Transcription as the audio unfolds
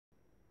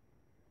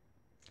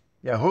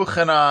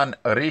Yehuchanan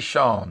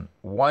Rishon,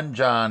 1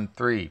 John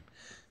 3.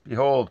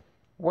 Behold,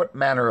 what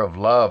manner of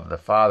love the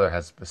Father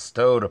has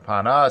bestowed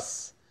upon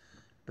us,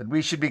 that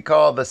we should be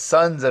called the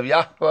sons of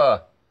Yahweh.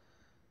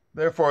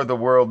 Therefore the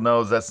world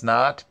knows us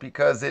not,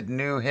 because it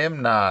knew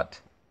him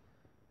not.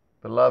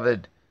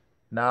 Beloved,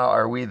 now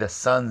are we the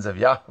sons of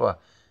Yahweh,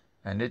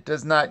 and it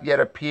does not yet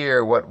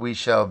appear what we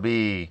shall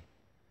be.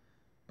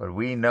 But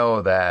we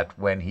know that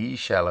when he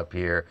shall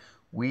appear,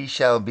 we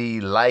shall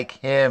be like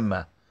him,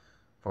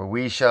 for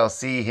we shall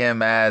see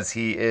him as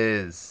he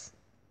is.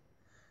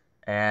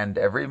 And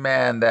every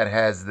man that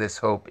has this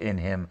hope in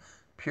him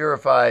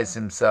purifies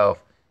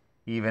himself,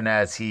 even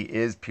as he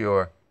is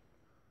pure.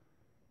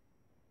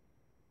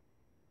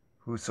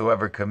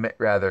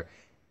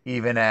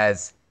 Even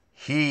as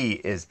he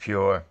is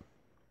pure.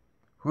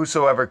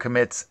 Whosoever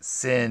commits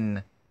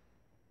sin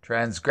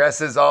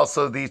transgresses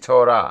also the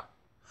Torah,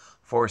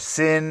 for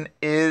sin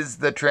is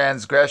the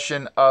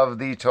transgression of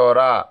the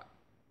Torah.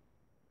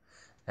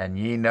 And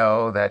ye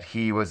know that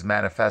he was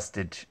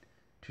manifested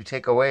to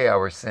take away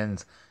our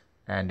sins,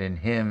 and in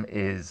him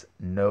is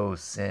no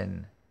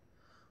sin.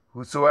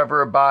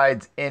 Whosoever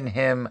abides in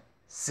him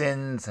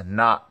sins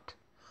not.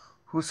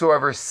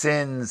 Whosoever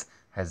sins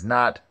has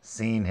not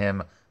seen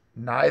him,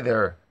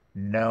 neither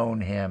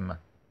known him.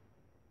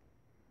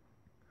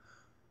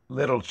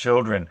 Little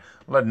children,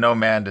 let no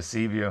man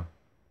deceive you.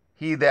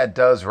 He that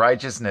does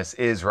righteousness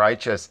is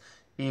righteous,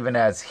 even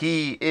as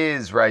he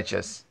is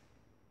righteous.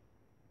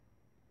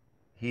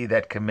 He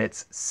that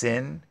commits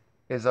sin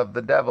is of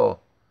the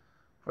devil,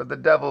 for the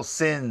devil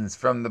sins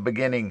from the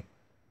beginning.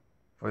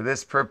 For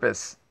this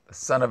purpose the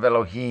Son of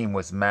Elohim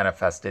was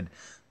manifested,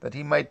 that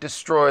he might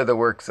destroy the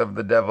works of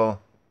the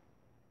devil.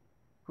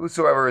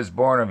 Whosoever is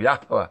born of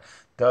Yahweh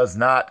does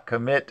not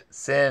commit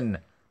sin,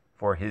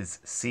 for his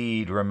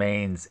seed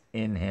remains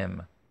in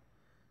him.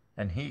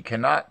 And he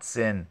cannot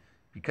sin,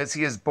 because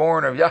he is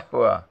born of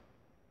Yahweh.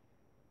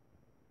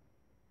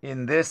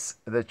 In this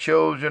the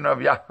children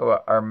of Yahweh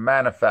are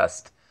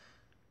manifest,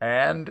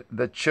 and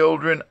the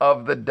children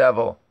of the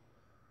devil.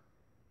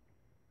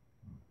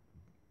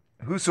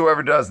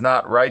 Whosoever does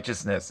not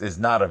righteousness is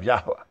not of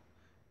Yahweh,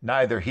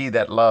 neither he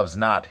that loves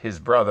not his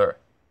brother.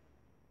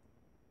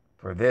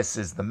 For this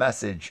is the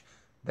message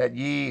that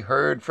ye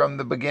heard from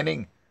the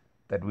beginning,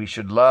 that we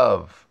should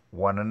love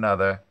one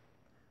another,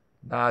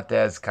 not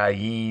as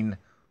Cain,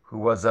 who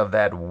was of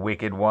that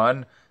wicked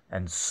one,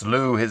 and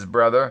slew his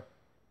brother.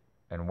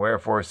 And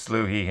wherefore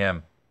slew he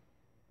him?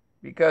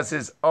 Because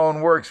his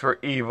own works were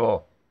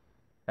evil,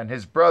 and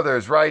his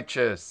brother's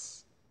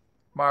righteous.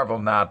 Marvel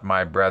not,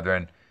 my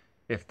brethren,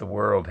 if the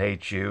world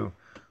hates you.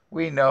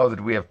 We know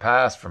that we have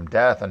passed from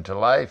death unto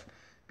life,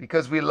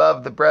 because we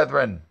love the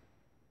brethren.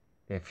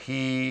 If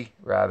he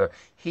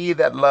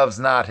that loves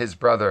not his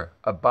brother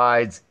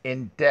abides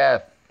in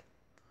death.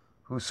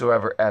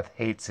 Whosoever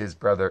hates his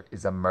brother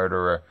is a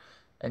murderer,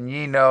 and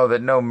ye know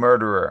that no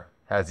murderer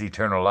has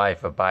eternal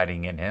life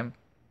abiding in him.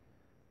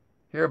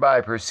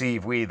 Hereby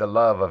perceive we the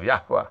love of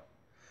Yahweh,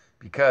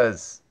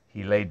 because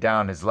he laid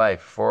down his life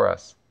for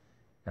us,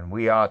 and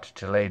we ought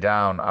to lay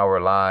down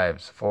our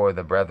lives for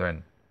the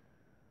brethren.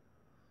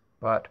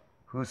 But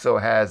whoso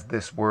has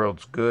this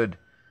world's good,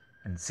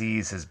 and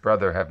sees his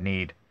brother have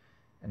need,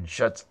 and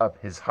shuts up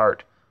his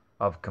heart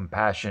of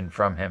compassion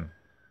from him,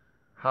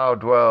 how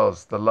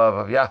dwells the love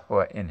of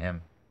Yahweh in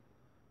him?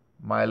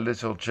 My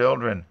little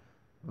children,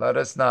 let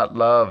us not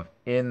love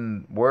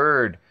in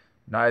word,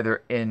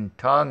 neither in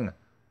tongue,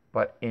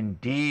 but in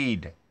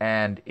deed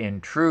and in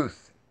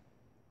truth.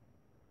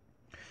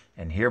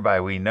 And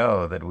hereby we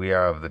know that we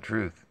are of the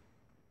truth,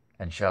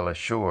 and shall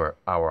assure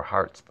our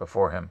hearts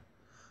before him.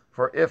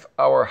 For if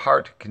our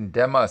heart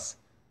condemn us,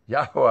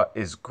 Yahweh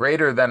is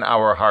greater than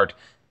our heart,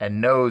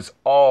 and knows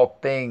all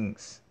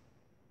things.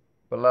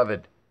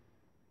 Beloved,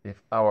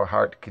 if our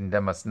heart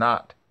condemn us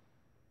not,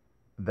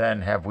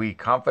 then have we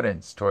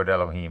confidence toward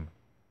Elohim.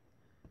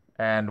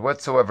 And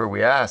whatsoever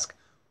we ask,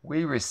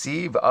 we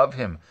receive of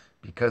him,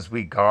 because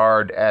we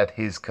guard at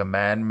his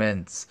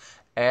commandments,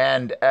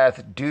 and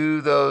do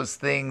those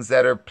things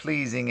that are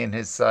pleasing in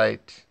his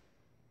sight.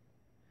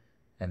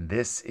 And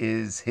this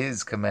is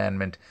his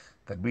commandment,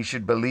 that we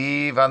should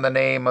believe on the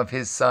name of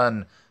his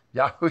Son,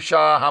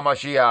 Yahushua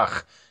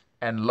HaMashiach,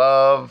 and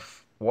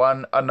love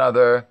one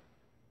another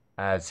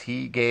as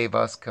he gave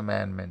us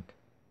commandment.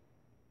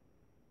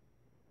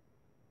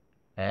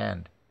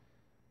 And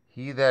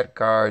he that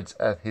guards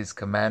at his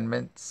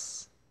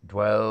commandments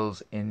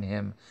dwells in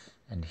him,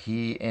 and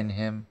he in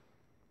him.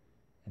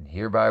 And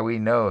hereby we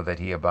know that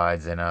he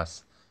abides in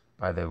us,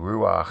 by the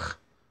Ruach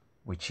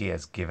which he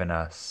has given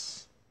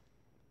us.